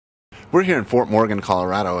We're here in Fort Morgan,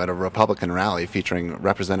 Colorado at a Republican rally featuring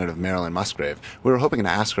Representative Marilyn Musgrave. We were hoping to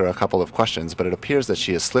ask her a couple of questions, but it appears that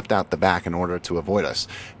she has slipped out the back in order to avoid us.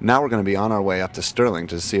 Now we're going to be on our way up to Sterling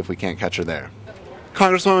to see if we can't catch her there.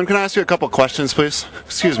 Congresswoman, can I ask you a couple of questions, please?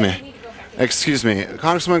 Excuse me.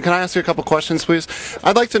 Congresswoman, can I ask you a couple of questions, please?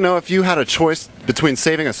 I'd like to know if you had a choice between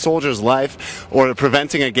saving a soldier's life or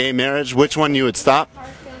preventing a gay marriage, which one you would stop?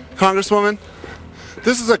 Congresswoman?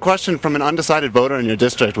 This is a question from an undecided voter in your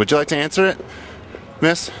district. Would you like to answer it,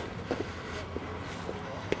 Miss?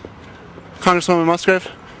 Congresswoman Musgrave?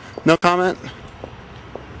 No comment?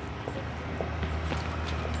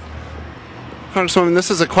 Congresswoman, this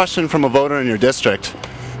is a question from a voter in your district.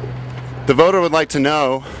 The voter would like to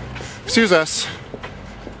know, excuse us,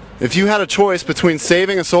 if you had a choice between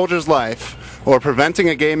saving a soldier's life or preventing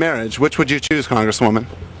a gay marriage, which would you choose, Congresswoman?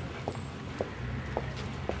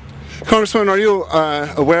 Congresswoman, are you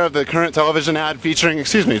aware of the current television ad featuring,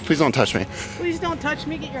 excuse me, please don't touch me. Please don't touch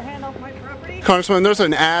me, get your hand off my property. Congresswoman, there's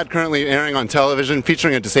an ad currently airing on television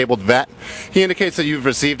featuring a disabled vet. He indicates that you've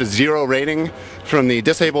received a 0 rating from the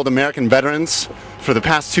Disabled American Veterans for the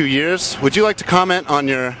past 2 years. Would you like to comment on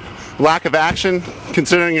your lack of action,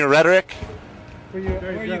 considering your rhetoric?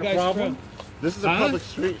 Where are you guys from? This is a public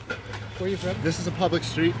street. Where are you from? This is a public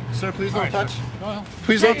street. Sir, please don't touch. Well,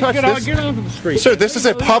 Please don't touch this. Get off of the street. Sir, this is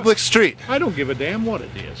a public street. I don't give a damn what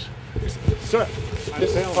it is. Sir,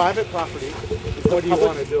 this is private property. What do you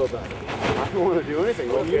want to do about it? I don't want to do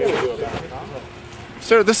anything. What do you want to do about it?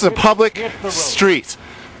 Sir, this is a public street.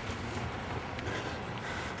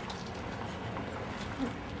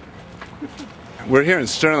 We're here in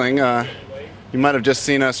Sterling. You might have just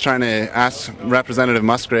seen us trying to ask Representative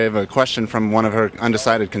Musgrave a question from one of her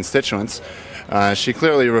undecided constituents. She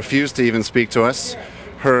clearly refused to even speak to us.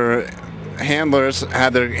 Her handlers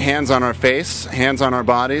had their hands on our face, hands on our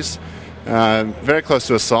bodies, very close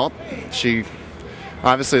to assault. She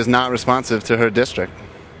obviously is not responsive to her district.